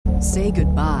Say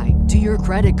goodbye to your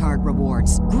credit card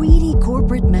rewards. Greedy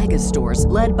corporate mega stores,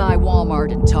 led by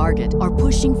Walmart and Target, are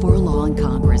pushing for a law in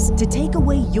Congress to take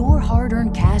away your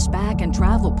hard-earned cash back and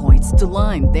travel points to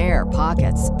line their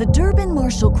pockets. The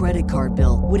Durbin-Marshall credit card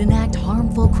bill would enact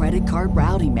harmful credit card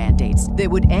routing mandates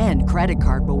that would end credit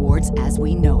card rewards as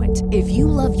we know it. If you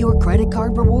love your credit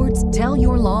card rewards, tell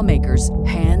your lawmakers,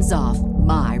 hands off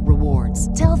my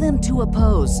rewards. Tell them to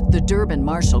oppose the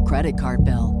Durbin-Marshall credit card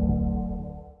bill.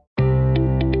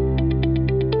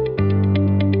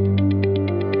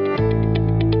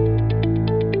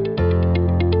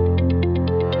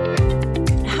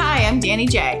 I'm Danny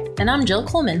J. And I'm Jill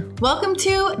Coleman. Welcome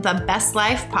to the Best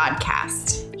Life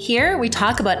Podcast. Here we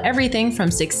talk about everything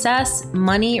from success,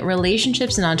 money,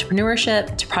 relationships and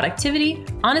entrepreneurship, to productivity,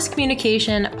 honest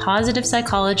communication, positive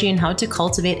psychology, and how to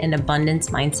cultivate an abundance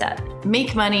mindset.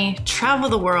 Make money, travel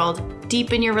the world,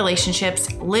 deepen your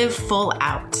relationships, live full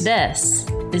out. This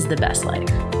is the best life.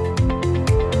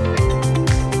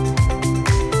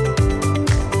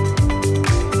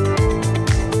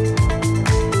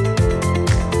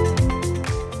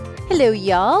 Hello,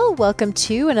 y'all. Welcome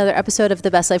to another episode of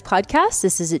the Best Life Podcast.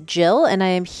 This is Jill, and I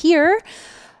am here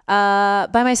by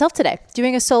myself today,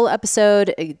 doing a solo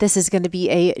episode. This is going to be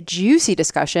a juicy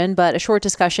discussion, but a short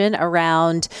discussion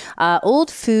around old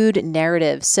food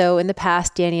narratives. So in the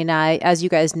past, Danny and I, as you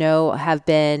guys know, have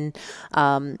been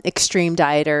extreme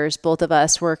dieters. Both of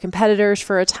us were competitors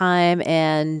for a time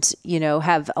and,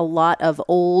 have a lot of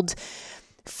old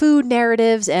food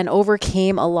narratives and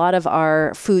overcame a lot of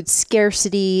our food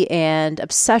scarcity and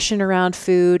obsession around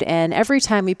food. And every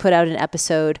time we put out an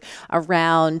episode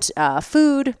around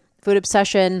food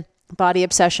obsession, body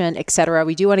obsession, etc.,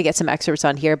 we do want to get some experts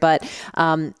on here. But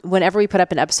whenever we put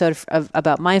up an episode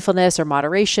about mindfulness or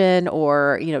moderation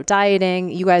or,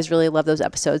 dieting, you guys really love those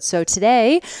episodes. So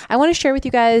today I want to share with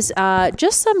you guys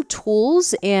just some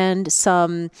tools and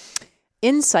some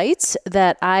insights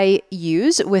that I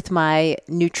use with my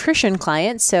nutrition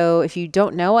clients. So if you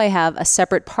don't know, I have a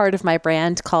separate part of my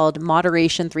brand called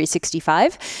Moderation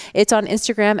 365. It's on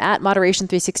Instagram at Moderation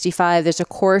 365. There's a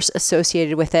course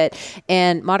associated with it.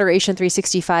 And Moderation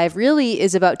 365 really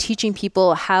is about teaching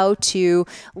people how to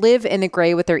live in the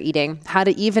gray with their eating, how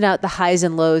to even out the highs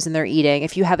and lows in their eating.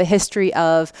 If you have a history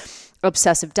of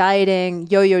obsessive dieting,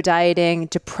 yo-yo dieting,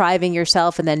 depriving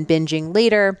yourself and then binging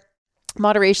later,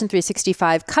 Moderation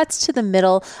 365 cuts to the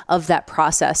middle of that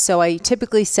process. So I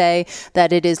typically say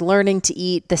that it is learning to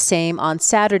eat the same on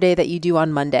Saturday that you do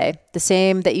on Monday, the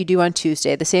same that you do on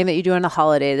Tuesday, the same that you do on a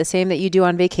holiday, the same that you do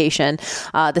on vacation,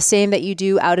 the same that you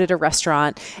do out at a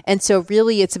restaurant. And so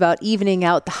really it's about evening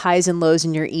out the highs and lows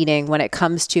in your eating when it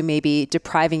comes to maybe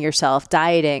depriving yourself,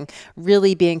 dieting,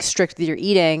 really being strict with your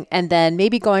eating, and then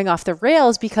maybe going off the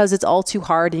rails because it's all too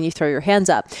hard and you throw your hands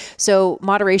up. So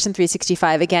Moderation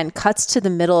 365, again, cuts to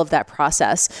the middle of that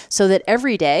process so that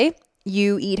every day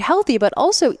you eat healthy, but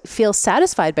also feel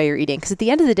satisfied by your eating. Because at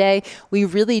the end of the day, we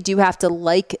really do have to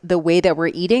like the way that we're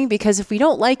eating, because if we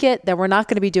don't like it, then we're not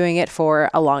going to be doing it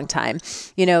for a long time.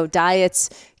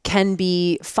 Diets can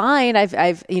be fine.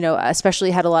 I've especially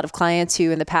had a lot of clients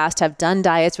who in the past have done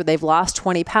diets where they've lost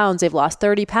 20 pounds, they've lost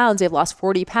 30 pounds, they've lost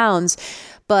 40 pounds.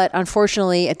 But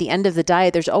unfortunately, at the end of the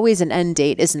diet, there's always an end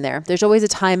date, isn't there? There's always a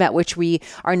time at which we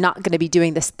are not going to be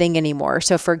doing this thing anymore.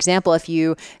 So for example, if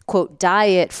you, quote,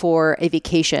 diet for a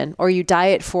vacation, or you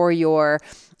diet for your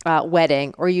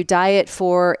wedding, or you diet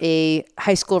for a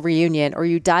high school reunion, or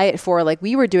you diet for, like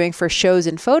we were doing for shows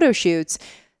and photo shoots,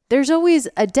 there's always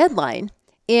a deadline.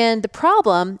 And the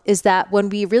problem is that when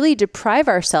we really deprive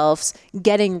ourselves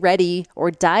getting ready or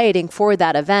dieting for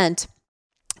that event,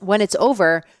 when it's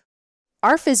over,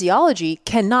 our physiology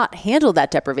cannot handle that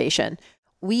deprivation.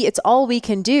 It's all we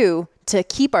can do to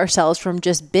keep ourselves from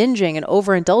just binging and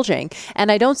overindulging.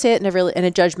 And I don't say it in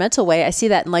a judgmental way. I see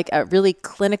that in like a really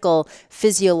clinical,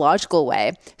 physiological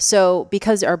way. So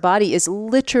because our body is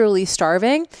literally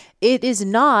starving, it is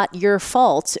not your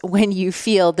fault when you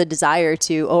feel the desire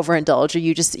to overindulge, or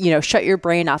you just, shut your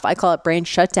brain off. I call it brain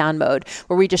shutdown mode,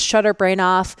 where we just shut our brain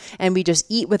off and we just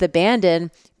eat with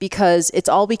abandon because it's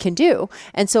all we can do.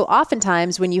 And so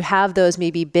oftentimes when you have those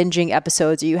maybe binging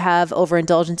episodes, or you have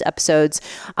overindulgence episodes,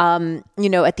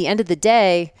 at the end of the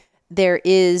day, there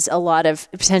is a lot of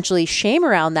potentially shame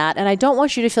around that. And I don't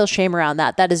want you to feel shame around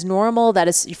that. That is normal. That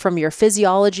is from your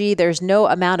physiology. There's no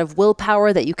amount of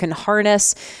willpower that you can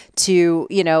harness to,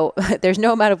 there's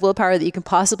no amount of willpower that you can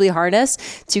possibly harness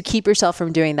to keep yourself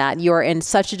from doing that. You're in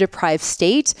such a deprived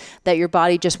state that your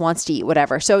body just wants to eat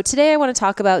whatever. So today I want to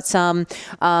talk about some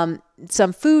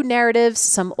food narratives,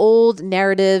 some old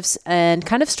narratives, and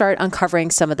kind of start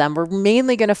uncovering some of them. We're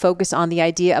mainly going to focus on the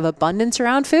idea of abundance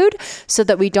around food so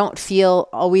that we don't feel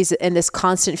always in this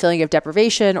constant feeling of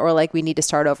deprivation or like we need to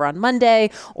start over on Monday,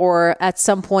 or at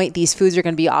some point these foods are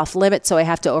going to be off limits, so I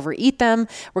have to overeat them.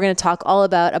 We're going to talk all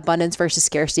about abundance versus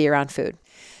scarcity around food.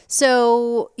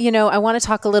 So, I want to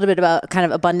talk a little bit about kind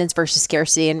of abundance versus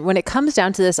scarcity. And when it comes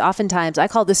down to this, oftentimes I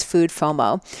call this food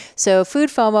FOMO. So food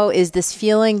FOMO is this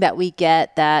feeling that we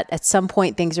get that at some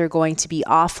point things are going to be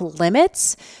off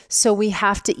limits. So we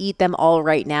have to eat them all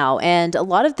right now. And a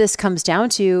lot of this comes down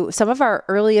to some of our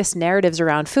earliest narratives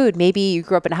around food. Maybe you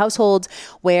grew up in a household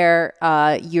where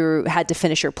you had to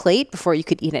finish your plate before you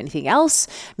could eat anything else.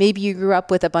 Maybe you grew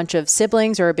up with a bunch of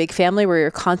siblings or a big family where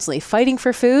you're constantly fighting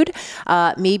for food.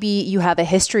 Maybe you have a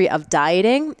history of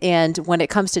dieting. And when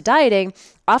it comes to dieting,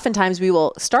 oftentimes we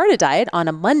will start a diet on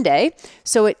a Monday.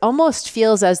 So it almost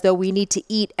feels as though we need to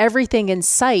eat everything in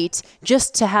sight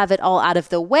just to have it all out of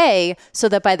the way so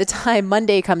that by the time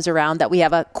Monday comes around that we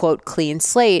have a quote clean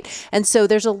slate. And so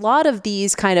there's a lot of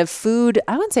these kind of food,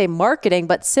 I wouldn't say marketing,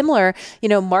 but similar,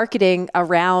 marketing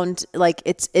around like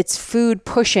it's food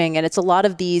pushing. And it's a lot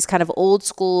of these kind of old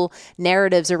school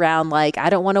narratives around like, I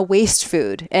don't want to waste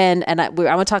food. And I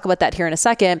want to talk about that here in a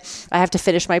second. I have to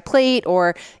finish my plate,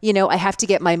 or, I have to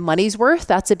get my money's worth.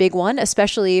 That's a big one,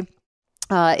 especially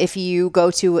if you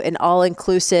go to an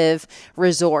all-inclusive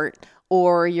resort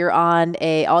or you're on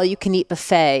a all-you-can-eat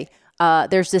buffet.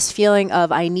 There's this feeling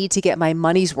of I need to get my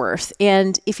money's worth.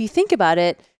 And if you think about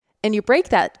it and you break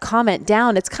that comment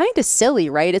down, it's kind of silly,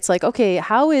 right? It's like, okay,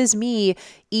 how is me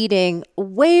eating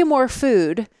way more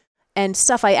food and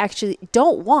stuff I actually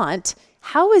don't want,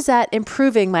 how is that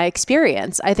improving my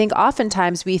experience? I think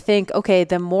oftentimes we think, okay,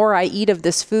 the more I eat of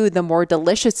this food, the more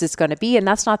delicious it's going to be. And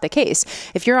that's not the case.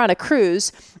 If you're on a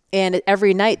cruise and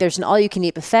every night there's an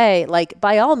all-you-can-eat buffet, like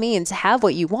by all means, have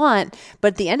what you want.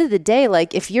 But at the end of the day,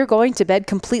 like if you're going to bed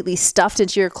completely stuffed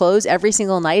into your clothes every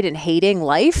single night and hating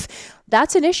life,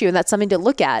 that's an issue and that's something to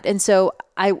look at. And so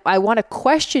I want to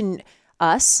question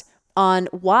us on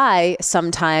why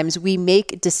sometimes we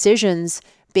make decisions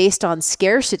based on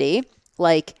scarcity.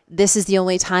 Like, this is the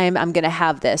only time I'm going to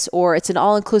have this, or it's an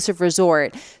all-inclusive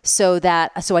resort, so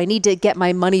I need to get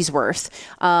my money's worth.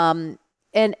 And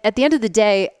at the end of the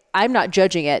day, I'm not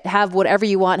judging it. Have whatever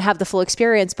you want, have the full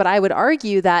experience. But I would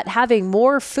argue that having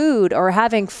more food or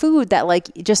having food that like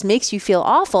just makes you feel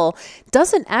awful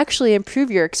doesn't actually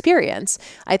improve your experience.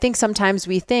 I think sometimes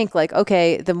we think like,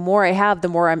 okay, the more I have, the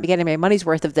more I'm getting my money's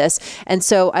worth of this. And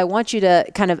so I want you to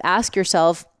kind of ask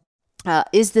yourself,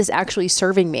 is this actually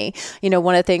serving me?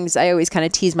 One of the things I always kind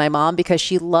of tease my mom because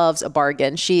she loves a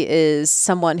bargain. She is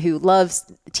someone who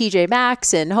loves TJ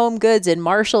Maxx and Home Goods and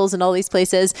Marshalls and all these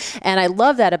places. And I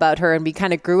love that about her. And I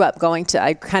kind of grew up going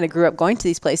to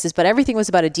these places, but everything was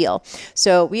about a deal.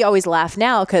 So we always laugh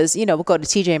now because, we'll go to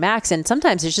TJ Maxx and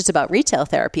sometimes it's just about retail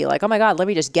therapy. Like, oh my God, let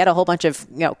me just get a whole bunch of,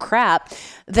 crap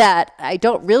that I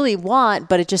don't really want,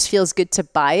 but it just feels good to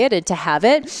buy it and to have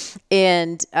it.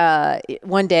 And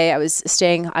one day I was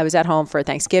at home for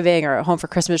Thanksgiving or home for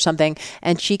Christmas or something.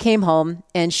 And she came home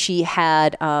and she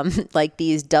had like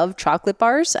these Dove chocolate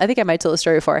bars. I think I might tell the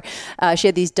story before. She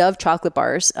had these Dove chocolate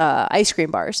bars, ice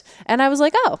cream bars. And I was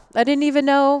like, oh, I didn't even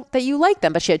know that you liked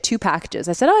them. But she had 2 packages.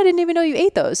 I said, oh, I didn't even know you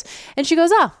ate those. And she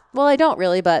goes, oh, well, I don't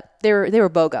really, but they were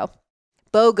BOGO.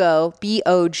 BOGO,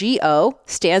 BOGO,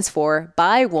 stands for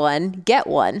buy one, get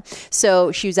one.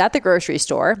 So she was at the grocery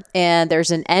store and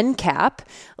there's an end cap,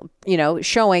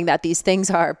 showing that these things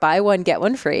are buy one, get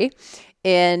one free.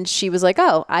 And she was like,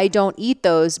 oh, I don't eat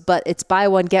those, but it's buy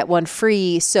one, get one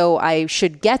free. So I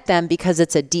should get them because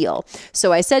it's a deal.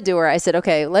 So I said to her,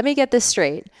 okay, let me get this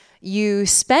straight. You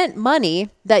spent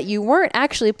money that you weren't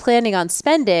actually planning on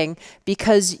spending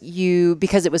because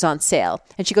it was on sale.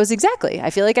 And she goes, exactly.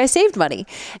 I feel like I saved money.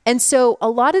 And so a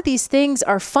lot of these things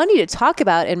are funny to talk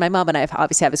about. And my mom and I have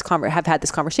obviously have had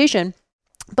this conversation.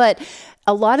 But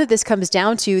a lot of this comes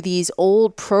down to these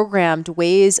old programmed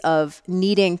ways of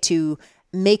needing to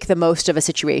make the most of a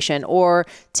situation or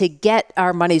to get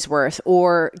our money's worth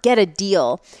or get a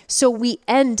deal. So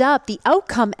the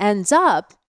outcome ends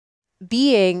up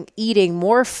being eating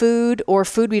more food or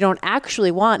food we don't actually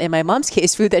want. In my mom's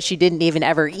case, food that she didn't even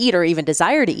ever eat or even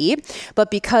desire to eat. But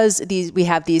because we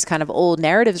have these kind of old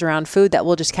narratives around food that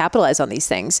we'll just capitalize on these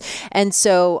things. And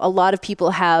so a lot of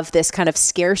people have this kind of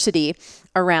scarcity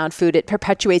around food. It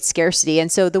perpetuates scarcity.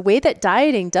 And so the way that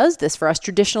dieting does this for us,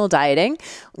 traditional dieting,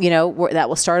 that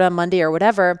will start on Monday or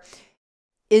whatever,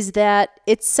 is that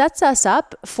it sets us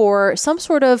up for some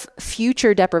sort of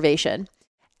future deprivation.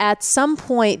 At some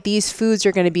point, these foods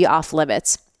are going to be off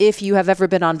limits. If you have ever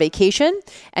been on vacation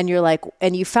and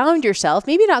you found yourself,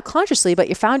 maybe not consciously, but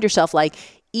you found yourself like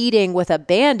eating with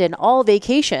abandon all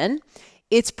vacation,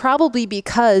 it's probably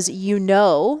because you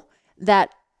know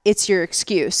that it's your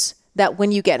excuse, that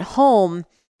when you get home,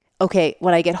 okay,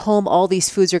 when I get home, all these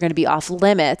foods are going to be off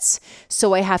limits.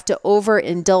 So I have to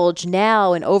overindulge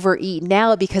now and overeat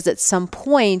now because at some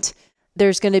point,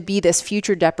 there's going to be this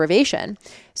future deprivation.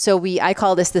 So I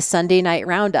call this the Sunday night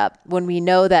roundup, when we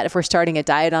know that if we're starting a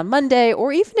diet on Monday,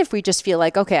 or even if we just feel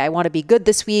like, okay, I want to be good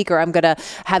this week, or I'm going to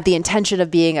have the intention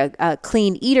of being a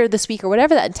clean eater this week, or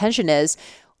whatever that intention is,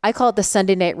 I call it the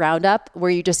Sunday night roundup, where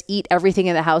you just eat everything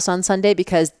in the house on Sunday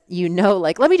because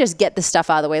let me just get this stuff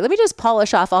out of the way. Let me just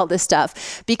polish off all this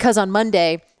stuff because on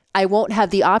Monday, I won't have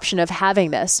the option of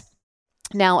having this.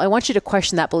 Now, I want you to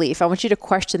question that belief. I want you to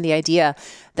question the idea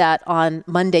that on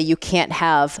Monday you can't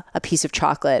have a piece of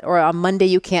chocolate, or on Monday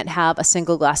you can't have a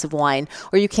single glass of wine,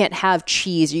 or you can't have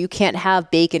cheese, or you can't have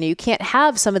bacon, or you can't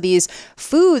have some of these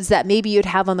foods that maybe you'd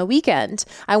have on the weekend.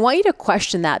 I want you to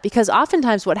question that, because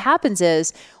oftentimes what happens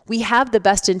is we have the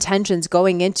best intentions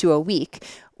going into a week.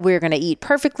 We're going to eat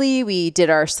perfectly. We did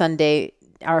our Sunday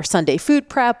food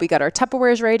prep. We got our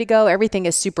Tupperwares ready to go. Everything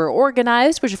is super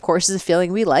organized, which of course is a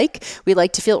feeling we like. We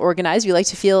like to feel organized. We like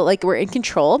to feel like we're in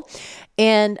control.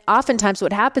 And oftentimes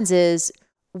what happens is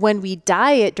when we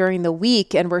diet during the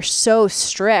week and we're so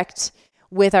strict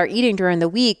with our eating during the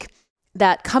week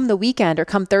that come the weekend or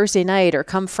come Thursday night or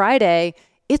come Friday,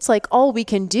 it's like all we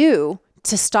can do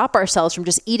to stop ourselves from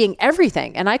just eating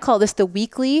everything. And I call this the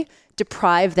weekly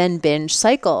deprive then binge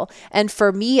cycle. And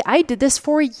for me, I did this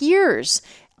for years.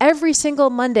 Every single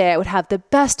Monday, I would have the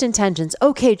best intentions.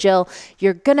 Okay, Jill,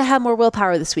 you're going to have more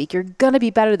willpower this week. You're going to be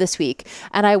better this week.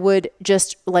 And I would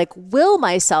just will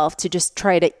myself to just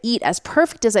try to eat as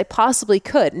perfect as I possibly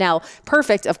could. Now,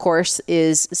 perfect, of course,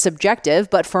 is subjective,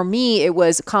 but for me, it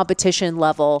was competition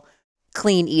level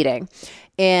clean eating.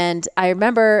 And I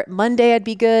remember Monday I'd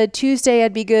be good, Tuesday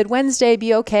I'd be good, Wednesday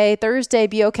be okay, Thursday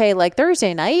be okay. Like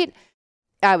Thursday night,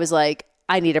 I was like,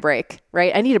 I need a break,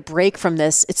 right? I need a break from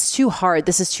this. It's too hard.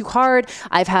 This is too hard.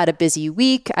 I've had a busy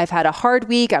week. I've had a hard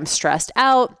week. I'm stressed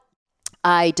out.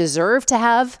 I deserve to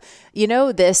have,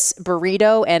 this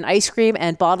burrito and ice cream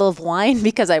and bottle of wine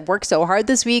because I worked so hard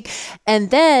this week.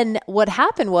 And then what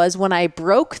happened was when I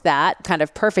broke that kind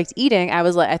of perfect eating,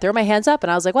 I threw my hands up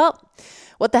and I was like, well,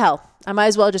 what the hell? I might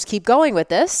as well just keep going with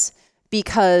this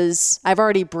because I've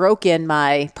already broken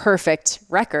my perfect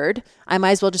record. I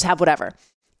might as well just have whatever.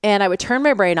 And I would turn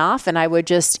my brain off and I would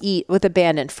just eat with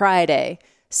abandon Friday,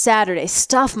 Saturday,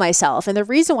 stuff myself. And the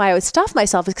reason why I would stuff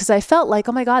myself is because I felt like,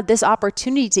 oh my God, this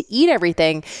opportunity to eat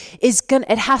everything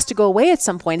it has to go away at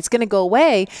some point. It's going to go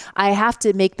away. I have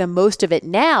to make the most of it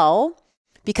now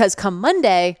because come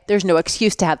Monday, there's no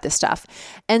excuse to have this stuff.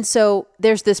 And so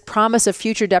there's this promise of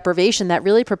future deprivation that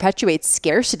really perpetuates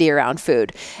scarcity around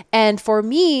food. And for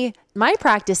me, my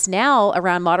practice now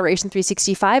around Moderation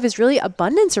 365 is really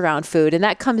abundance around food. And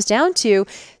that comes down to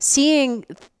seeing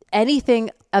anything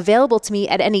available to me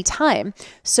at any time.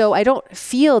 So I don't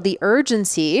feel the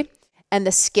urgency and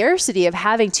the scarcity of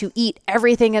having to eat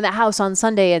everything in the house on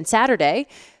Sunday and Saturday.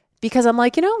 Because I'm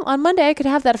like, on Monday, I could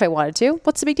have that if I wanted to.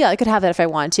 What's the big deal? I could have that if I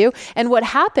wanted to. And what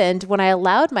happened when I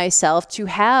allowed myself to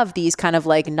have these kind of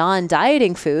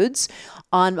non-dieting foods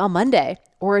on a Monday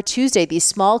or a Tuesday, these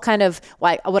small kind of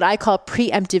what I call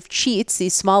preemptive cheats,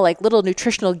 these small little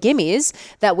nutritional gimmies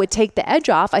that would take the edge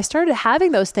off, I started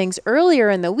having those things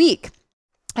earlier in the week.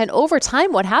 And over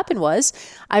time, what happened was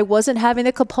I wasn't having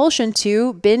the compulsion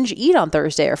to binge eat on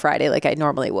Thursday or Friday like I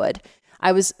normally would.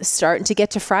 I was starting to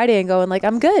get to Friday and going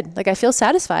I'm good. I feel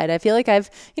satisfied. I feel like I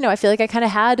kind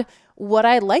of had what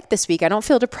I like this week. I don't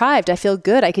feel deprived. I feel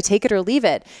good. I could take it or leave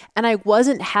it. And I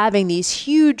wasn't having these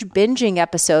huge binging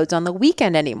episodes on the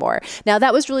weekend anymore. Now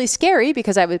that was really scary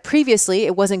because previously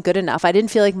it wasn't good enough. I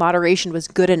didn't feel like moderation was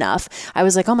good enough. I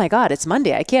was like, oh my God, it's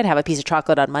Monday. I can't have a piece of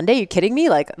chocolate on Monday. Are you kidding me?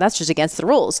 That's just against the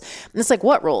rules. And it's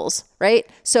what rules, right?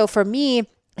 So for me,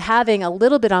 having a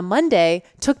little bit on Monday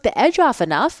took the edge off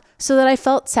enough so that I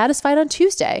felt satisfied on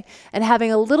Tuesday. And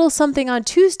having a little something on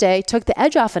Tuesday took the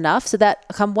edge off enough so that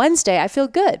come Wednesday, I feel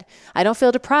good. I don't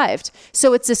feel deprived.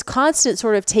 So it's this constant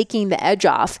sort of taking the edge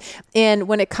off. And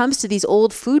when it comes to these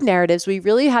old food narratives, we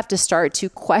really have to start to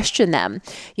question them.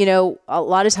 You know, a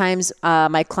lot of times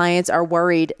my clients are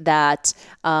worried that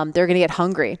they're going to get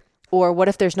hungry. Or what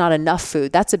if there's not enough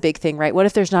food? That's a big thing, right? What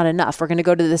if there's not enough? We're going to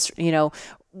go to this,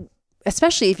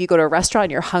 especially if you go to a restaurant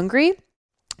and you're hungry,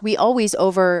 we always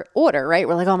over order, right?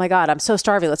 We're like, oh my God, I'm so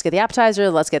starving. Let's get the appetizer.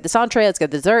 Let's get this entree. Let's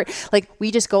get the dessert. Like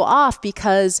we just go off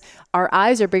because our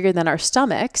eyes are bigger than our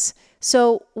stomachs.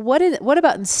 So what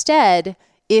about instead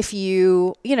if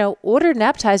you ordered an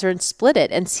appetizer and split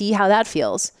it and see how that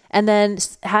feels, and then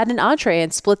had an entree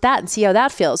and split that and see how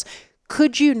that feels?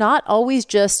 Could you not always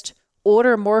just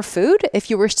order more food if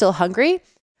you were still hungry?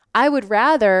 I would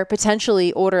rather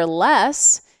potentially order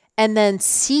less and then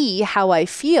see how I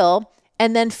feel,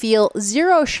 and then feel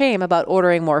zero shame about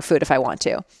ordering more food if I want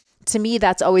to. To me,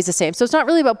 that's always the same. So it's not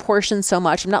really about portions so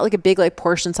much. I'm not like a big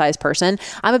portion size person.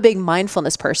 I'm a big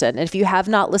mindfulness person. And if you have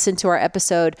not listened to our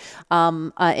episode,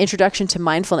 Introduction to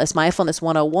Mindfulness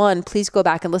 101, please go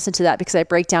back and listen to that, because I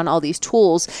break down all these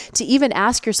tools to even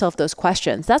ask yourself those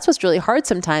questions. That's what's really hard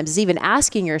sometimes, is even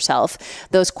asking yourself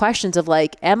those questions of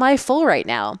like, am I full right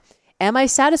now? Am I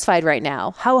satisfied right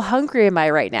now? How hungry am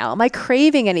I right now? Am I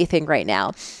craving anything right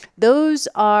now? Those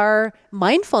are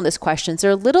mindfulness questions.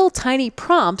 They're little tiny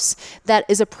prompts that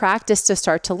is a practice to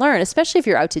start to learn, especially if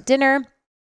you're out to dinner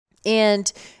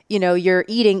and you're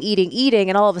eating,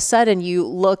 and all of a sudden you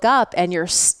look up and you're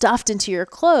stuffed into your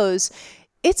clothes.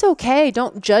 It's okay.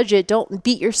 Don't judge it. Don't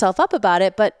beat yourself up about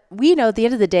it. But we know at the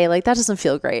end of the day, that doesn't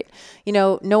feel great.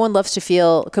 No one loves to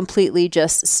feel completely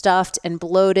just stuffed and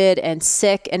bloated and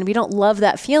sick, and we don't love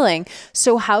that feeling.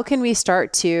 So how can we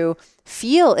start to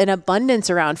feel an abundance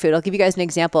around food? I'll give you guys an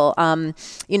example.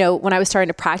 When I was starting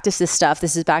to practice this stuff,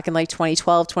 this is back in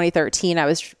 2012, 2013, I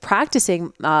was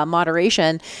practicing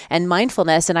moderation and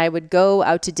mindfulness, and I would go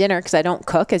out to dinner because I don't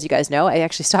cook, as you guys know. I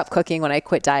actually stopped cooking when I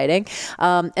quit dieting.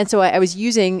 And so I was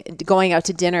using going out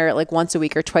to dinner once a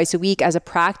week or twice a week as a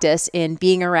practice in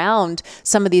being around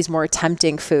some of these more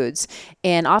tempting foods.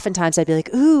 And oftentimes I'd be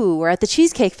like, ooh, we're at the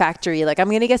Cheesecake Factory. I'm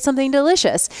going to get something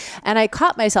delicious. And I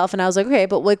caught myself and I was like, okay,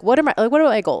 but what are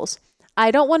my goals? I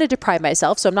don't want to deprive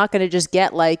myself. So I'm not going to just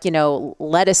get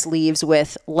lettuce leaves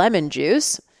with lemon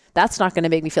juice. That's not going to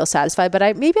make me feel satisfied, but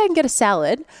maybe I can get a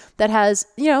salad that has,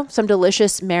 some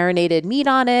delicious marinated meat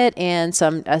on it and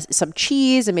some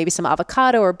cheese and maybe some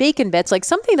avocado or bacon bits,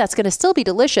 something that's going to still be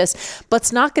delicious, but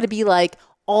it's not going to be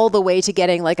all the way to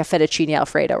getting a fettuccine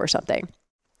Alfredo or something.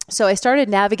 So I started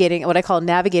navigating what I call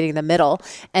navigating the middle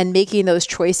and making those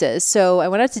choices. So I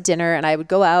went out to dinner and I would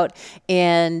go out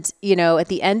and, at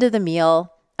the end of the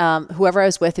meal, whoever I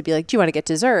was with would be like, do you want to get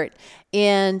dessert?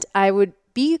 And I would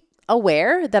be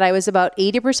aware that I was about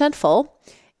 80% full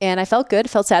and I felt good,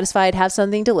 felt satisfied, have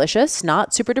something delicious,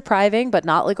 not super depriving, but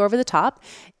not over the top.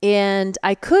 And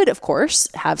I could, of course,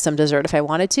 have some dessert if I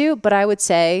wanted to, but I'd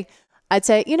say,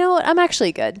 you know what, I'm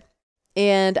actually good.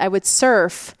 And I would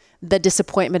surf the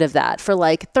disappointment of that for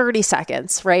 30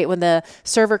 seconds, right? When the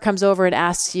server comes over and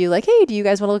asks you hey, do you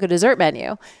guys want to look at a dessert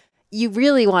menu? You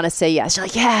really want to say yes. You're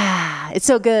like, yeah, it's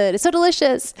so good. It's so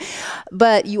delicious.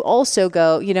 But you also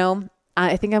go,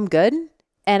 I think I'm good.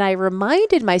 And I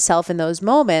reminded myself in those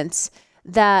moments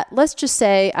that, let's just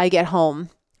say I get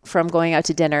home from going out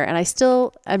to dinner and I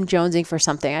still am jonesing for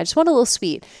something. I just want a little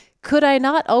sweet. Could I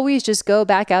not always just go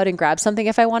back out and grab something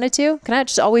if I wanted to? Can I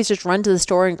just always just run to the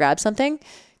store and grab something?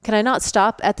 Can I not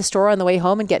stop at the store on the way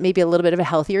home and get maybe a little bit of a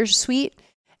healthier sweet?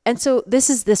 And so this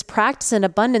is this practice in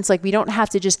abundance. We don't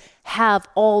have to just have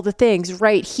all the things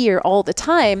right here all the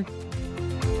time.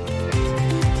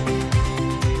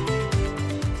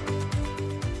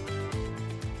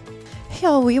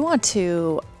 Y'all, we want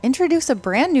to introduce a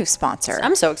brand new sponsor.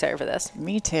 I'm so excited for this.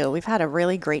 Me too. We've had a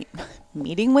really great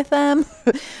meeting with them.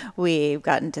 We've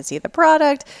gotten to see the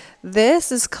product.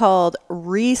 This is called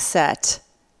Reset,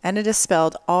 and it is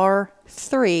spelled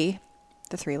R3.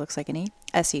 The 3 looks like an E,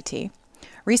 S-E-T,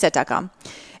 reset.com.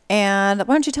 And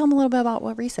why don't you tell them a little bit about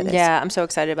what Reset is? Yeah, I'm so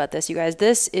excited about this, you guys.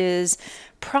 This is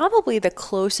probably the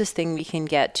closest thing we can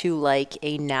get to like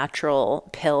a natural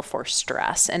pill for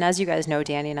stress. And as you guys know,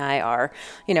 Danny and I are,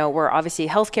 we're obviously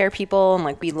healthcare people, and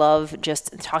like we love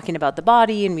just talking about the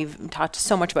body, and we've talked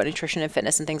so much about nutrition and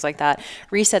fitness and things like that.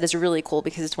 Reset is really cool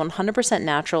because it's 100%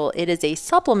 natural. It is a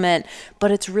supplement,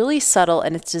 but it's really subtle,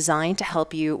 and it's designed to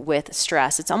help you with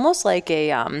stress. It's almost like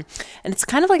and it's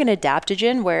kind of like an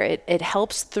adaptogen where it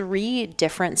helps 3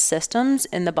 different systems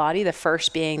in the body. The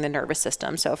first being the nervous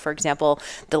system. So for example,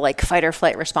 the like fight or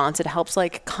flight response, it helps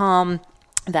like calm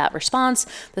that response.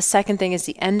 The second thing is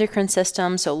the endocrine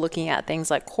system. So looking at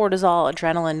things like cortisol,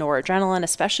 adrenaline, noradrenaline,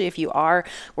 especially if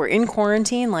we're in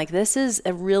quarantine, like this is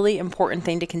a really important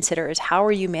thing to consider is how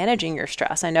are you managing your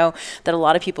stress? I know that a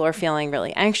lot of people are feeling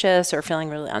really anxious or feeling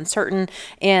really uncertain.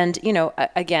 And,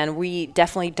 again, we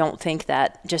definitely don't think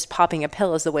that just popping a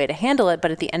pill is the way to handle it. But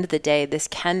at the end of the day, this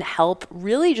can help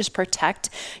really just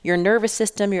protect your nervous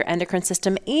system, your endocrine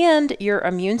system, and your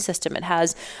immune system. It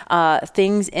has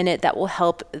things in it that will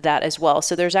help that as well.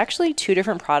 So there's actually 2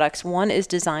 different products. One is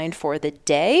designed for the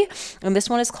day, and this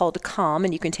one is called Calm,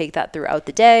 and you can take that throughout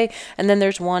the day. And then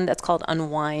there's one that's called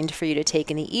Unwind for you to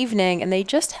take in the evening, and they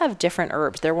just have different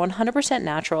herbs. They're 100%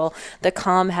 natural. The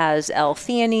Calm has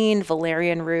L-theanine,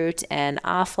 valerian root, and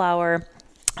flower.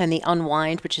 And the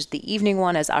Unwind, which is the evening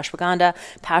one, has ashwagandha,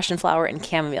 passion flower, and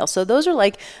chamomile. So those are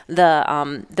like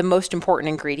the most important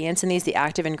ingredients in these, the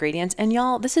active ingredients. And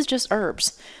y'all, this is just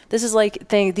herbs. This is like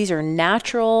these are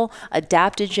natural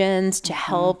adaptogens to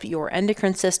help your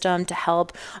endocrine system, to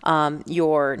help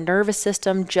your nervous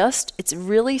system. It's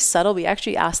really subtle. We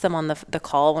actually asked them on the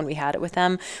call when we had it with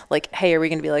them, like, hey, are we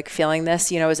going to be like feeling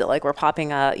this? Is it like we're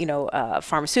popping a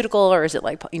pharmaceutical, or is it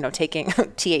like taking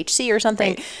THC or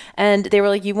something? Right. And they were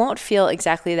like, you won't feel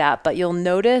exactly that, but you'll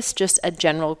notice just a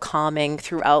general calming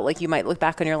throughout. Like you might look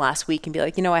back on your last week and be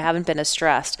like, I haven't been as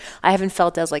stressed. I haven't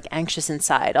felt as like anxious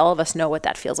inside. All of us know what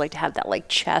that feels like to have that like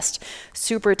chest,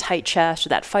 super tight chest, or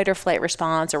that fight or flight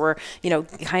response, or we're,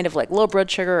 kind of like low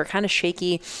blood sugar or kind of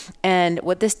shaky. And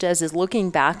what this does is looking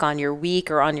back on your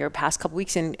week or on your past couple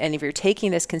weeks, and if you're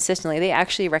taking this consistently, they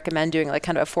actually recommend doing like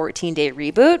kind of a 14-day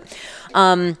reboot.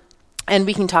 And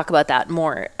we can talk about that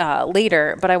more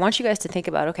later. But I want you guys to think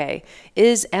about, okay,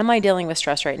 am I dealing with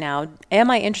stress right now? Am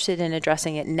I interested in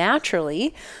addressing it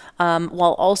naturally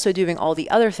while also doing all the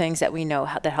other things that we know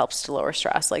that helps to lower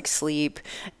stress, like sleep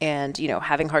and,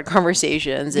 having hard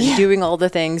conversations and doing all the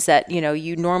things that,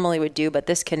 you normally would do. But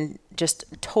this can just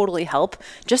totally help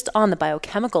just on the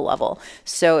biochemical level.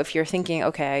 So if you're thinking,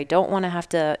 okay, I don't want to have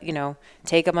to,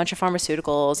 take a bunch of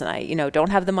pharmaceuticals, and I, don't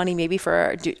have the money maybe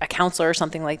for a counselor or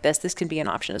something like this can be an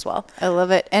option as well. I love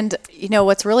it. And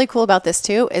what's really cool about this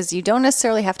too is you don't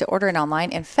necessarily have to order it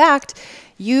online. In fact,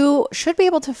 you should be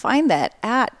able to find that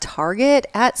at Target,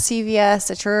 at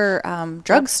CVS, at your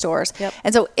drugstores. Yep.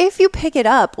 And so if you pick it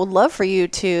up, we'd love for you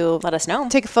to let us know.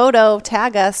 Take a photo,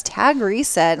 tag us, tag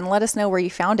Reset, and let us know where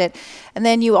you found it. And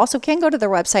then you also can go to their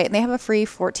website, and they have a free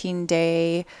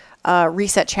 14-day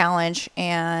reset challenge.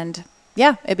 And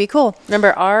yeah, it'd be cool.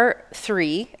 Remember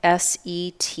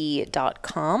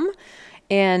r3set.com.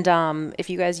 And if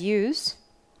you guys use,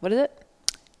 what is it?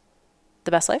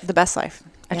 The Best Life? The Best Life.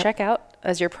 At checkout,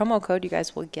 as your promo code, you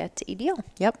guys will get a deal.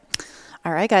 Yep.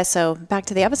 All right, guys. So back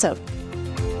to the episode.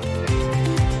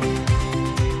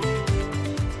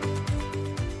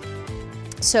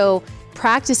 So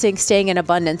practicing staying in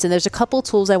abundance. And there's a couple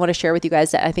tools I want to share with you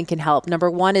guys that I think can help. Number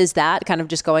one is that kind of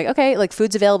just going, okay, like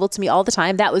food's available to me all the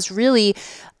time. That was really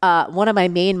one of my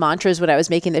main mantras when I was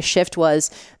making this shift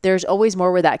was there's always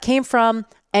more where that came from.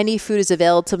 Any food is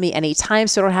available to me anytime,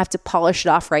 so I don't have to polish it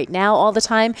off right now all the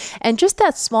time. And just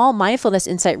that small mindfulness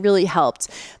insight really helped.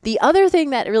 The other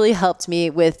thing that really helped me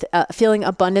with feeling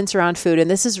abundance around food,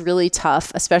 and this is really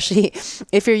tough, especially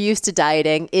if you're used to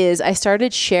dieting, is I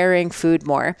started sharing food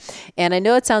more. And I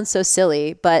know it sounds so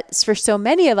silly, but for so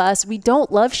many of us, we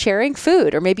don't love sharing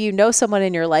food. Or maybe you know someone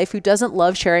in your life who doesn't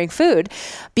love sharing food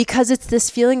because it's this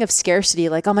feeling of scarcity,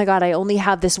 like, oh my God, I only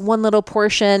have this one little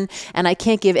portion and I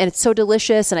can't give, and it's so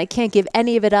delicious, and I can't give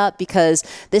any of it up because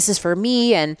this is for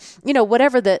me, and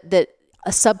whatever a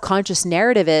subconscious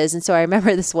narrative is. And so I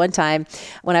remember this one time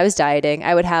when I was dieting,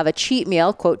 I would have a cheat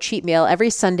meal, quote cheat meal, every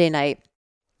Sunday night.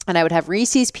 And I would have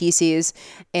Reese's Pieces,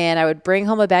 and I would bring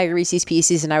home a bag of Reese's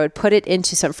Pieces, and I would put it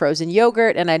into some frozen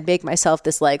yogurt, and I'd make myself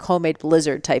this like homemade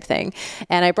blizzard type thing.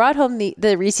 And I brought home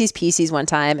the Reese's Pieces one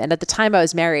time, and at the time I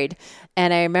was married,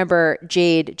 and I remember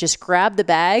Jade just grabbed the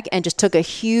bag and just took a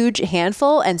huge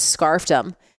handful and scarfed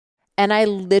them. And I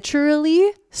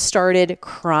literally started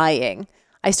crying.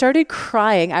 I started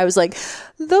crying. I was like,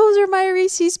 those are my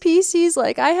Reese's Pieces.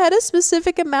 Like, I had a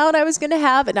specific amount I was going to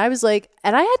have. And I was like,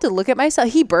 and I had to look at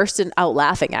myself. He burst out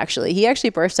laughing, actually. He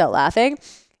actually burst out laughing.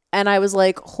 And I was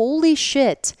like, holy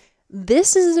shit,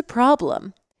 this is a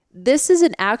problem. This is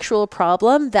an actual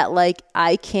problem that like,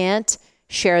 I can't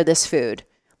share this food.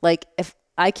 Like, if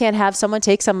I can't have someone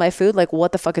take some of my food, like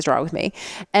what the fuck is wrong with me?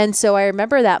 And so I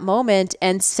remember that moment.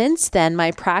 And since then,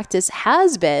 my practice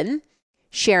has been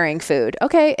sharing food.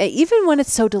 Okay. Even when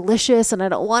it's so delicious and I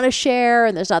don't want to share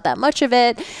and there's not that much of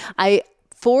it, I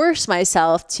force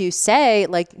myself to say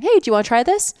like, hey, do you want to try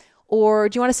this? Or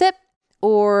do you want to sip?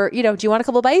 Or, do you want a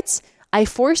couple bites? I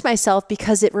force myself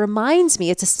because it reminds me,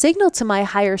 it's a signal to my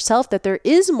higher self that there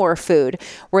is more food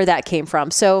where that came from.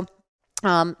 So,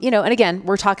 and again,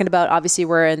 we're talking about, obviously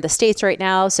we're in the States right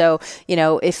now. So,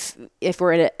 if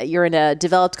you're in a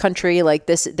developed country like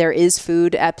this, there is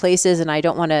food at places. And I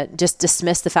don't want to just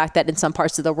dismiss the fact that in some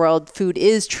parts of the world, food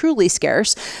is truly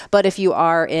scarce. But if you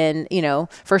are in,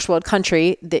 first world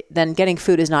country, then getting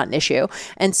food is not an issue.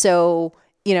 And so,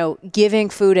 giving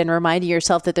food and reminding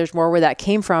yourself that there's more where that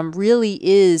came from really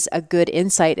is a good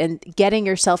insight, and getting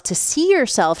yourself to see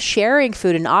yourself sharing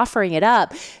food and offering it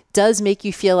up does make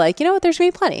you feel like, there's going to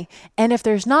be plenty. And if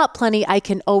there's not plenty, I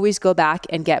can always go back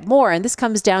and get more. And this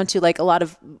comes down to like a lot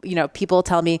of, people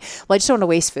tell me, well, I just don't want to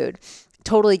waste food.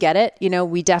 Totally get it.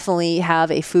 We definitely have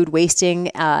a food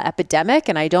wasting epidemic,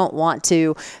 and I don't want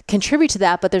to contribute to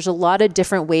that. But there's a lot of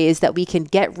different ways that we can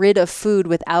get rid of food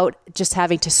without just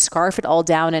having to scarf it all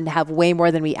down and have way more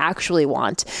than we actually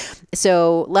want.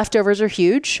 So leftovers are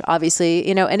huge, obviously,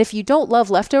 and if you don't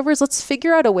love leftovers, let's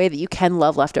figure out a way that you can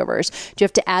love leftovers. Do you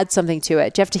have to add something to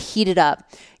it? Do you have to heat it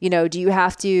up? Do you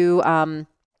have to,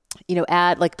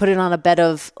 add, like put it on a bed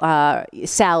of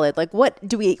salad? Like what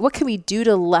can we do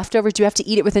to leftovers? Do you have to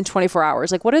eat it within 24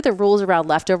 hours? Like what are the rules around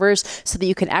leftovers so that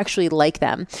you can actually like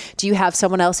them? Do you have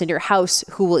someone else in your house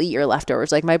who will eat your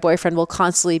leftovers? Like my boyfriend will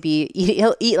constantly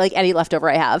he'll eat like any leftover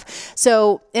I have.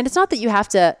 So, and it's not that you have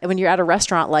to, when you're at a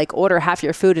restaurant, like order half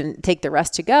your food and take the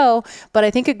rest to go. But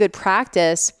I think a good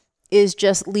practice is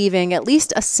just leaving at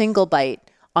least a single bite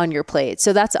on your plate.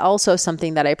 So that's also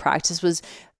something that I practiced was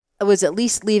at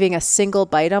least leaving a single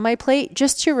bite on my plate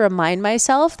just to remind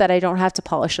myself that I don't have to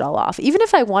polish it all off. Even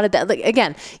if I wanted that, like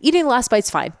again, eating the last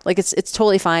bite's fine. Like it's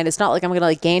totally fine. It's not like I'm going to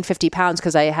like gain 50 pounds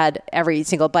because I had every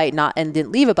single bite and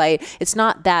didn't leave a bite. It's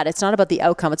not that. It's not about the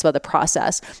outcome. It's about the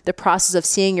process. The process of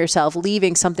seeing yourself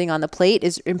leaving something on the plate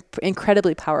is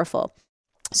incredibly powerful.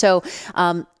 So,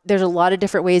 there's a lot of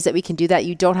different ways that we can do that.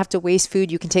 You don't have to waste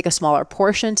food. You can take a smaller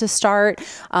portion to start.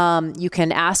 You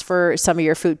can ask for some of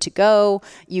your food to go.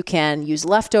 You can use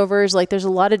leftovers. Like there's a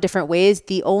lot of different ways.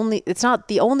 The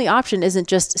only option isn't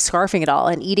just scarfing it all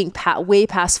and eating way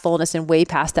past fullness and way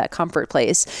past that comfort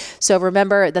place. So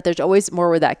remember that there's always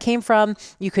more where that came from.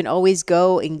 You can always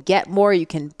go and get more. You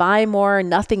can buy more.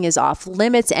 Nothing is off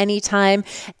limits anytime.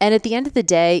 And at the end of the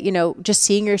day, just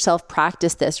seeing yourself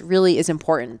practice this really is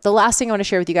important. The last thing I want to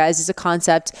share with you guys is a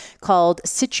concept called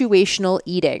situational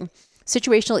eating.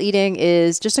 Situational eating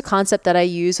is just a concept that I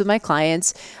use with my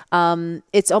clients.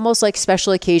 It's almost like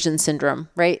special occasion syndrome,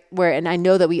 right? And I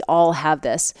know that we all have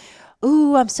this.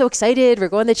 Ooh, I'm so excited. We're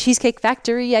going to the Cheesecake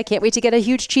Factory. I can't wait to get a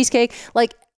huge cheesecake.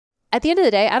 Like at the end of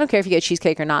the day, I don't care if you get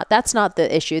cheesecake or not. That's not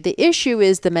the issue. The issue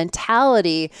is the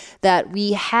mentality that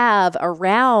we have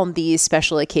around these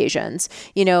special occasions.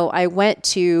 I went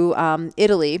to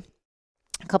Italy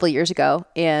a couple of years ago,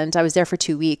 and I was there for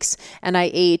 2 weeks, and I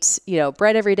ate,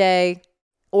 bread every day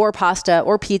or pasta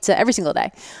or pizza every single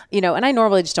day, and I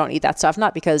normally just don't eat that stuff,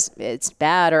 not because it's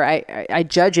bad or I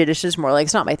judge it. It's just more like,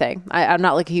 it's not my thing. I'm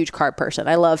not like a huge carb person.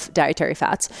 I love dietary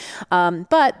fats.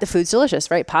 But the food's delicious,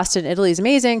 right? Pasta in Italy is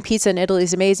amazing. Pizza in Italy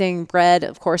is amazing. Bread,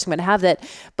 of course, I'm going to have that.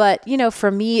 But,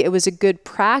 for me, it was a good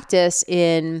practice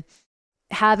in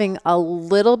having a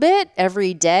little bit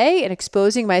every day and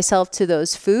exposing myself to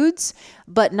those foods,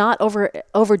 but not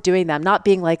overdoing them, not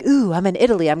being like, ooh, I'm in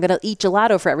Italy, I'm going to eat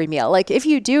gelato for every meal. Like if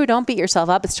you do, don't beat yourself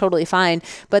up. It's totally fine.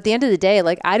 But at the end of the day,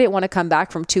 like I didn't want to come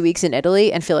back from 2 weeks in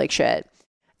Italy and feel like shit.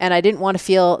 And I didn't want to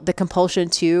feel the compulsion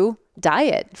to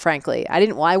diet, frankly.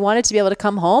 I wanted to be able to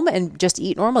come home and just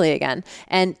eat normally again.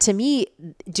 And to me,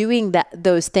 doing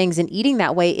those things and eating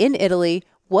that way in Italy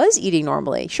was eating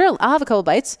normally. Sure, I'll have a couple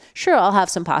bites. Sure, I'll have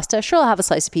some pasta. Sure, I'll have a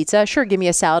slice of pizza. Sure, give me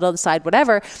a salad on the side,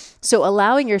 whatever. So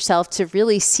allowing yourself to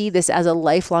really see this as a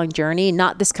lifelong journey,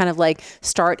 not this kind of like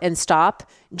start and stop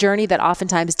journey that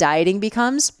oftentimes dieting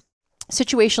becomes.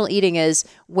 Situational eating is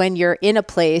when you're in a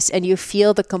place and you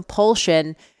feel the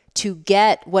compulsion to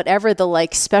get whatever the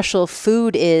like special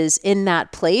food is in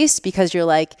that place because you're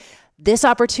like, this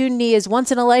opportunity is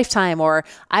once in a lifetime, or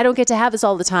I don't get to have this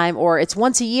all the time, or it's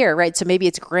once a year, right? So maybe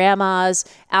it's grandma's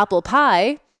apple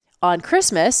pie on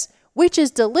Christmas, which is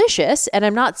delicious. And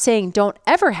I'm not saying don't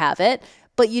ever have it,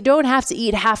 but you don't have to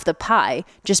eat half the pie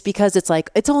just because it's like,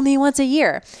 it's only once a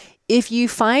year. If you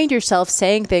find yourself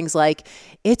saying things like,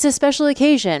 it's a special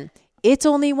occasion, it's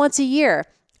only once a year,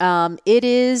 it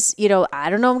is, I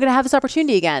don't know, I'm going to have this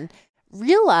opportunity again.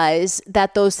 Realize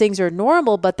that those things are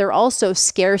normal, but they're also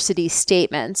scarcity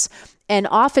statements. And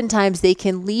oftentimes they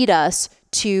can lead us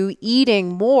to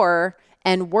eating more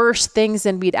and worse things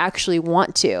than we'd actually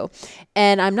want to.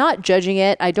 And I'm not judging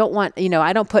it. I don't want,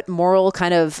 I don't put moral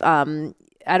kind of,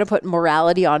 I don't put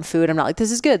morality on food. I'm not like,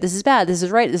 this is good, this is bad, this is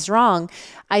right, this is wrong.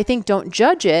 I think don't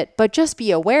judge it, but just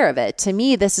be aware of it. To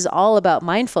me, this is all about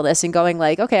mindfulness and going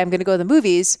like, okay, I'm going to go to the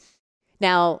movies.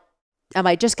 Now, am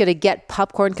I just going to get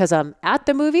popcorn because I'm at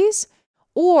the movies?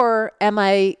 Or am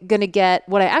I going to get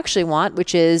what I actually want,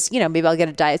 which is, maybe I'll get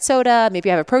a diet soda,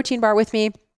 maybe I have a protein bar with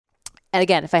me. And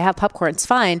again, if I have popcorn, it's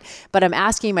fine. But I'm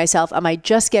asking myself, am I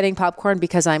just getting popcorn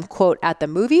because I'm, quote, at the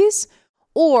movies?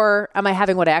 Or am I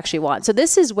having what I actually want? So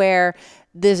this is where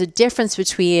there's a difference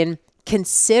between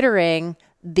considering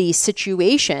the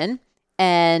situation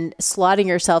and slotting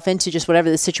yourself into just whatever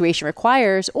the situation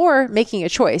requires, or making a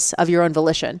choice of your own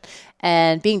volition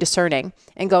and being discerning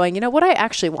and going, what I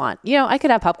actually want. I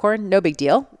could have popcorn, no big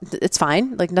deal. It's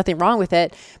fine, like nothing wrong with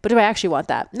it. But do I actually want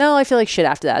that? No, I feel like shit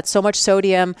after that. So much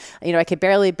sodium, I could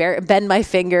barely bend my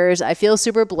fingers. I feel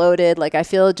super bloated. Like I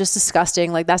feel just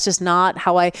disgusting. Like that's just not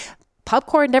how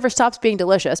popcorn never stops being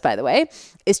delicious, by the way.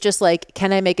 It's just like,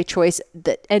 can I make a choice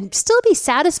and still be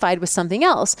satisfied with something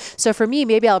else? So for me,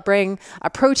 maybe I'll bring a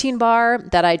protein bar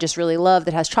that I just really love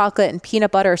that has chocolate and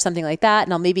peanut butter or something like that.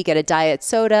 And I'll maybe get a diet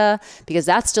soda because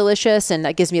that's delicious and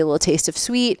that gives me a little taste of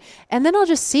sweet. And then I'll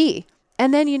just see.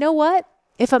 And then you know what?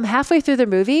 If I'm halfway through the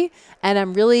movie and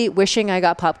I'm really wishing I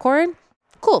got popcorn,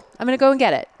 cool. I'm going to go and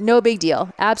get it. No big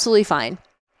deal. Absolutely fine.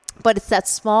 But it's that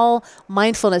small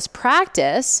mindfulness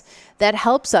practice that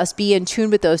helps us be in tune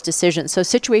with those decisions. So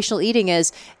situational eating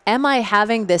is, am I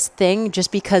having this thing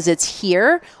just because it's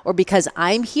here or because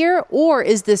I'm here? Or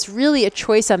is this really a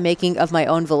choice I'm making of my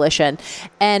own volition?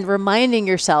 And reminding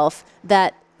yourself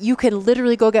that you can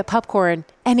literally go get popcorn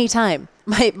anytime.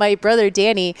 My brother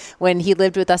Danny, when he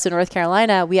lived with us in North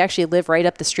Carolina, we actually live right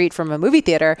up the street from a movie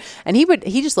theater, and he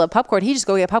just loved popcorn. He'd just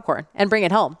go get popcorn and bring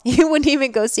it home. He wouldn't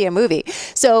even go see a movie.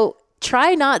 So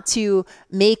try not to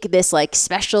make this like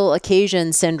special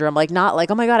occasion syndrome, like not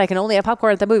like, oh my God, I can only have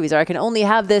popcorn at the movies, or I can only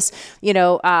have this,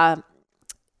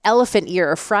 elephant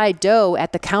ear or fried dough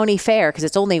at the county fair because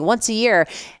it's only once a year.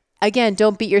 Again,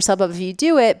 don't beat yourself up if you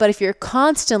do it, but if you're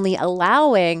constantly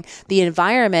allowing the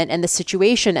environment and the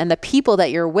situation and the people that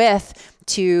you're with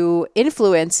to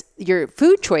influence your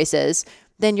food choices,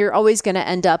 then you're always going to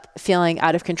end up feeling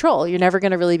out of control. You're never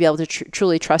going to really be able to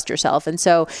truly trust yourself. And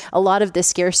so a lot of this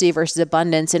scarcity versus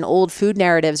abundance and old food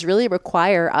narratives really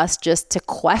require us just to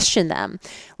question them.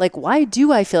 Like, why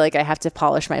do I feel like I have to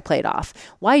polish my plate off?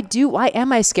 Why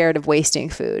am I scared of wasting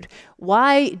food?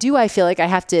 Why do I feel like I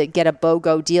have to get a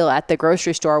BOGO deal at the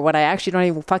grocery store when I actually don't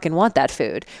even fucking want that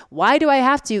food? Why do I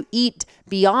have to eat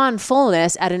beyond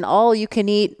fullness at an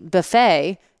all-you-can-eat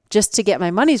buffet just to get my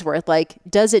money's worth? Like,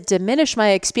 does it diminish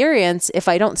my experience if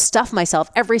I don't stuff myself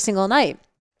every single night?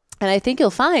 And I think you'll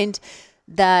find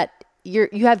that you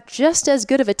have just as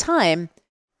good of a time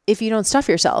if you don't stuff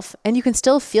yourself, and you can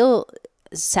still feel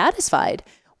satisfied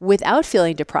without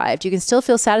feeling deprived. You can still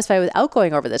feel satisfied without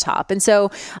going over the top. And so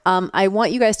I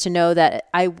want you guys to know that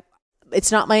it's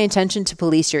not my intention to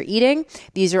police your eating.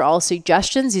 These are all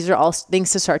suggestions. These are all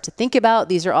things to start to think about.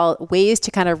 These are all ways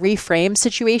to kind of reframe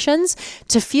situations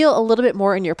to feel a little bit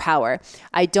more in your power.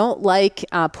 I don't like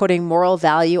putting moral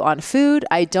value on food.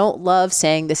 I don't love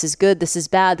saying this is good, this is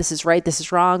bad, this is right, this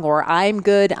is wrong, or I'm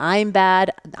good, I'm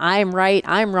bad, I'm right,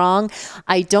 I'm wrong.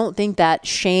 I don't think that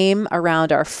shame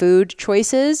around our food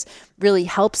choices really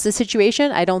helps the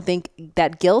situation. I don't think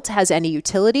that guilt has any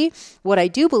utility. What I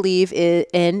do believe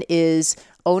in is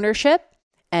ownership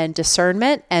and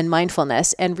discernment and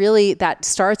mindfulness. And really that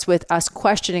starts with us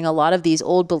questioning a lot of these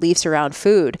old beliefs around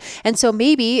food. And so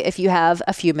maybe if you have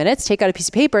a few minutes, take out a piece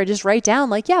of paper and just write down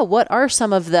like, yeah, what are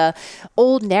some of the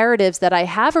old narratives that I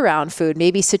have around food?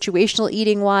 Maybe situational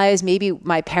eating wise, maybe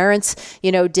my parents,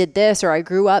 did this, or I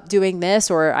grew up doing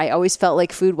this, or I always felt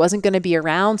like food wasn't going to be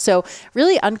around. So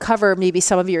really uncover maybe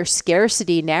some of your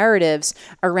scarcity narratives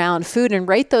around food and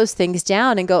write those things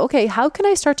down and go, okay, how can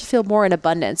I start to feel more in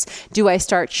abundance? Do I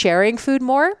start sharing food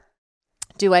more?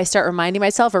 Do I start reminding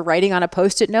myself or writing on a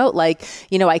Post-it note, like,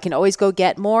 I can always go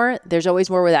get more. There's always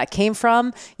more where that came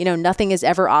from. Nothing is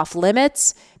ever off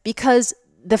limits, because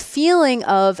the feeling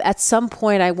of at some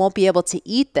point I won't be able to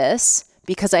eat this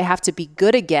because I have to be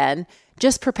good again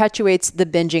just perpetuates the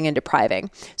binging and depriving.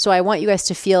 So I want you guys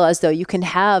to feel as though you can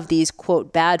have these,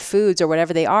 quote, bad foods or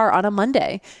whatever they are on a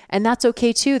Monday. And that's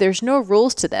okay too. There's no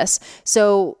rules to this.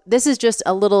 So this is just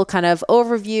a little kind of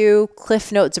overview,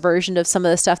 Cliff Notes version of some of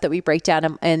the stuff that we break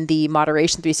down in the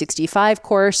Moderation 365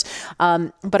 course.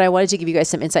 But I wanted to give you guys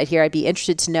some insight here. I'd be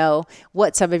interested to know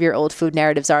what some of your old food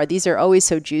narratives are. These are always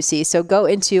so juicy. So go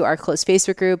into our closed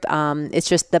Facebook group. It's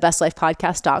just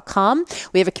thebestlifepodcast.com.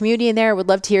 We have a community in there. Would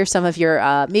love to hear some of your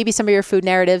maybe some of your food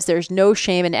narratives. There's no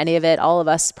shame in any of it. All of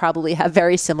us probably have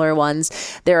very similar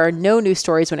ones. There are no new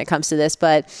stories when it comes to this,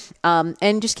 but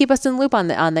and just keep us in the loop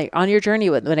on your journey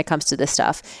when it comes to this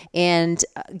stuff. And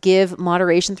give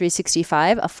Moderation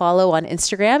 365 a follow on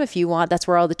Instagram if you want. That's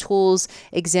where all the tools,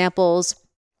 examples,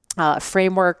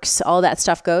 frameworks, all that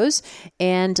stuff goes.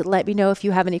 And let me know if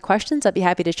you have any questions. I'd be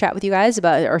happy to chat with you guys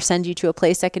about it or send you to a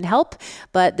place that can help.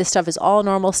 But this stuff is all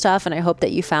normal stuff, and I hope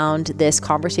that you found this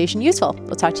conversation useful.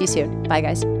 We'll talk to you soon. Bye,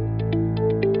 guys.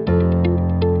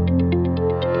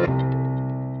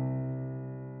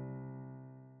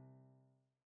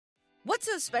 What's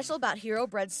so special about Hero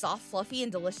Bread's soft, fluffy,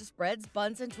 and delicious breads,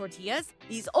 buns, and tortillas?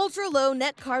 These ultra-low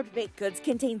net-carb baked goods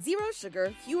contain zero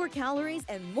sugar, fewer calories,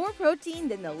 and more protein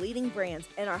than the leading brands,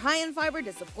 and are high in fiber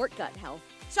to support gut health.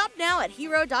 Shop now at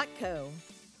Hero.co.